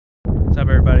What's up,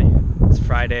 everybody? It's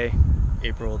Friday,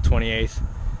 April 28th,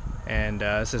 and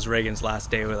this is Reagan's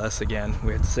last day with us again.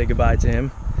 We have to say goodbye to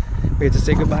him. We have to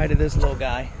say goodbye to this little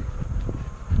guy.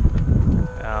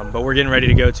 But we're getting ready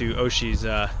to go to Oshi's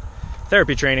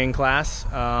therapy training class.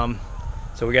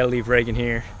 So we got to leave Reagan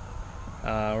here. We're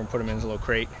gonna put him in his little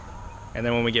crate, and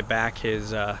then when we get back,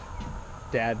 his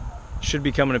dad should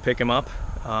be coming to pick him up.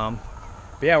 But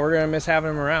yeah, we're gonna miss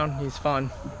having him around. He's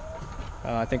fun.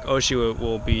 I think Oshi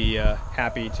will be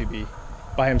happy to be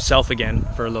by himself again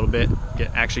for a little bit,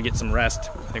 actually get some rest.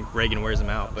 I think Reagan wears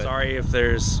him out. But sorry if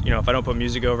there's, if I don't put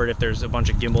music over it, if there's a bunch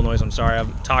of gimbal noise, I'm sorry.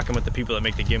 I'm talking with the people that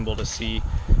make the gimbal to see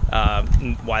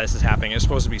why this is happening. It's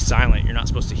supposed to be silent. You're not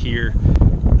supposed to hear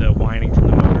the whining from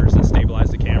the motors that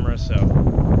stabilize the camera, so I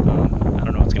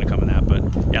don't know what's gonna come of that,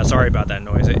 but yeah, sorry about that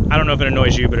noise. I don't know if it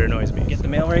annoys you, but it annoys me. Get the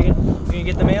mail, Reagan? You gonna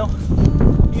get the mail?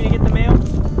 You gonna get the mail?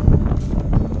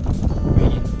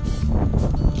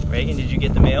 Reagan, did you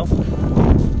get the mail?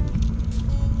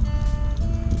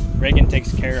 Reagan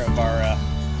takes care of our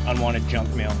unwanted junk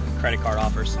mail, credit card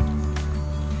offers.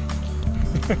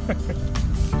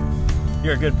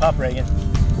 You're a good pup, Reagan.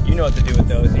 You know what to do with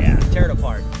those. Yeah, tear it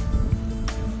apart.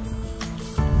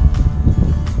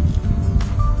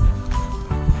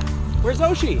 Where's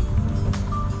Oshi?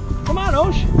 Come on,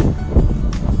 Osh.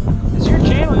 It's your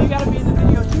channel. You gotta be in the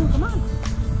video too. Come on.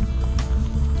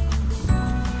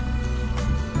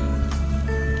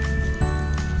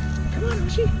 Come on,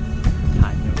 Oshi.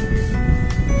 Hi.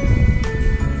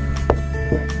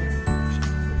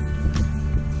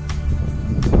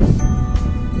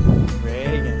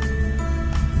 Reagan.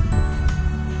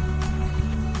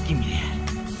 Give me that.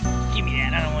 Give me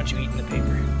that. I don't want you eating the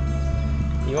paper.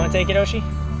 You want to take it, Oshi?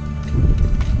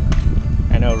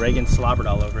 I know, Reagan slobbered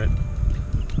all over it.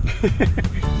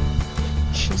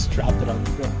 Just dropped it on the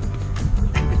floor.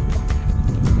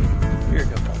 You're a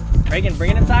good boy. Reagan,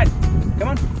 bring it inside. Come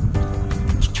on.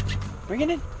 Bring it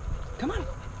in. Come on.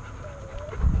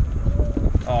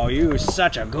 Oh, you're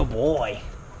such a good boy.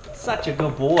 Such a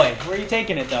good boy. Where are you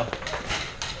taking it, though?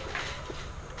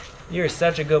 You're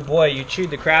such a good boy. You chewed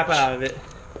the crap out of it.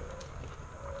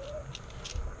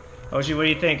 Oshi, what do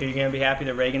you think? Are you going to be happy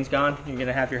that Reagan's gone? You're going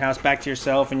to have your house back to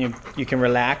yourself and you can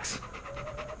relax?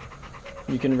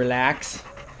 You can relax?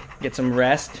 Get some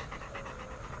rest?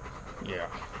 Yeah.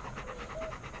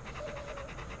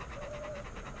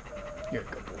 You're a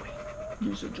good boy.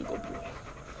 You're such a good boy.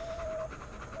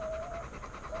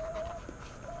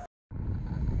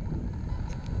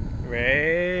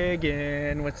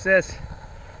 Reagan, what's this?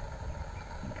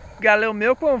 Got a little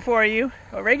milkbone for you.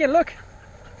 Oh, Reagan, look.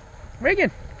 Reagan.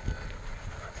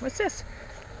 What's this?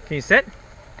 Can you sit?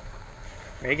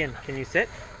 Reagan, can you sit?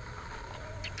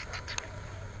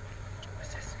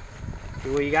 What's this?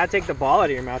 Well, you gotta take the ball out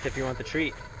of your mouth if you want the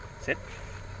treat. Sit.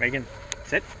 Reagan,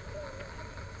 sit.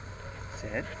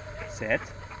 Sit. Sit.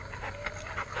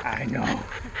 I know.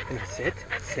 Sit.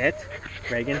 Sit.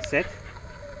 Reagan, sit.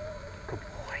 Good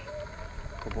boy.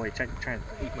 Good boy. Trying to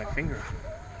eat my finger.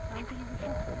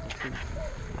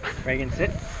 Reagan,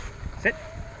 sit. Sit.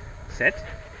 Sit.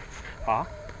 Paw.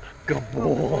 Good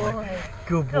boy.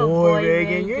 Good boy,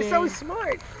 Reagan. You're so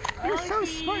smart. You're so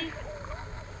smart.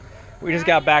 We just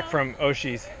got back from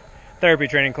Oshi's therapy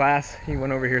training class. He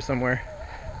went over here somewhere.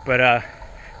 But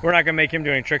we're not going to make him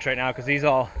do any tricks right now because he's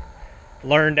all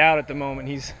learned out at the moment.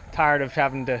 He's tired of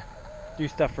having to do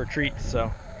stuff for treats.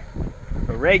 So,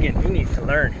 but Reagan, you need to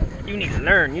learn. You need to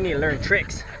learn. You need to learn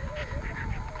tricks.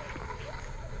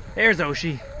 There's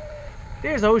Oshi.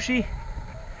 There's Oshi.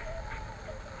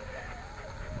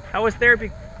 How was therapy?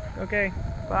 Okay,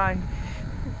 bye.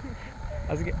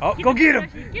 How's it oh, go get him!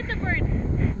 Get the bird!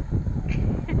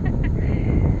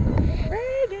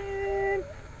 Reagan!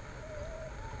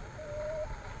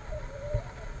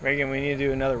 Reagan, we need to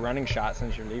do another running shot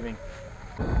since you're leaving.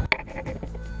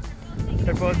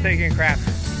 They're both taking a crap.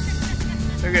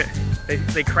 They're good.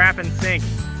 They crap and sink.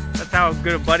 That's how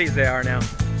good of buddies they are now.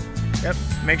 Yep,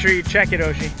 make sure you check it,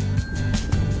 Oshi.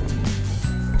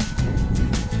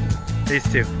 These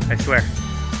two, I swear.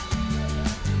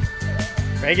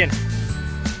 Reagan.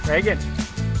 Reagan.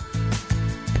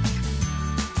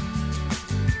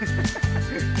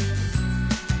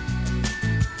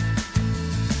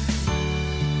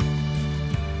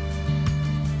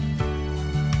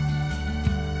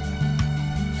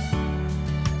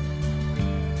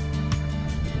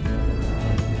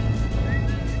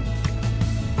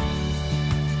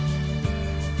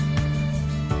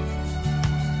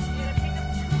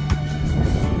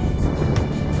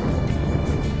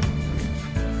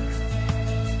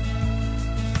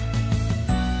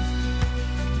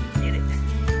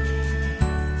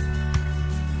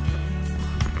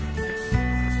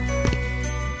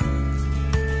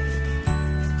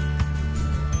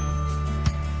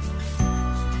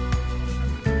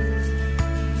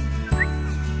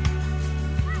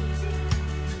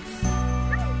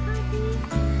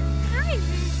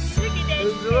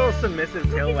 submissive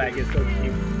tail wag is so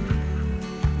cute.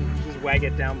 Just wag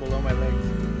it down below my legs,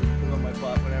 below my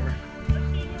butt, whatever.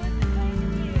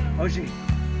 Oshi,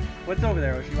 what's over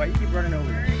there, Oshi? Why you keep running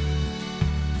over there?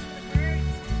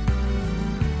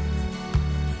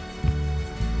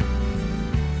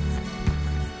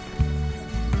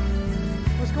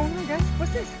 What's going on, guys?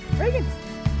 What's this? Reagan!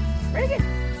 Reagan!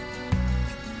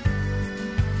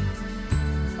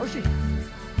 Oshi!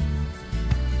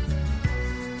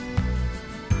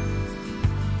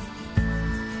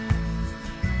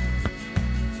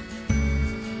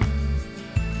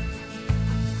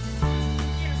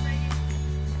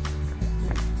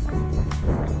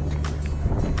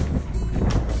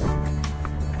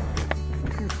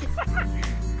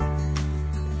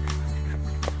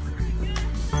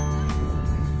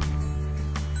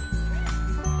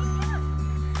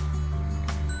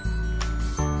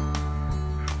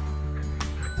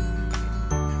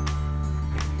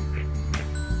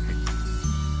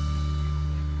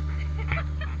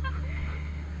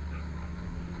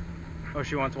 Oh,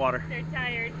 she wants water. They're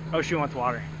tired. Oh, she wants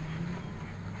water.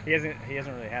 He hasn't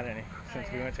really had any since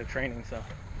we went to training, so.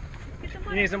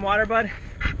 You need some water, bud?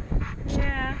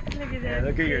 Yeah, look at that. Yeah,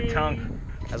 look at your tongue.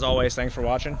 As always, thanks for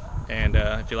watching. And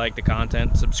if you like the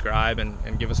content, subscribe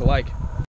and give us a like.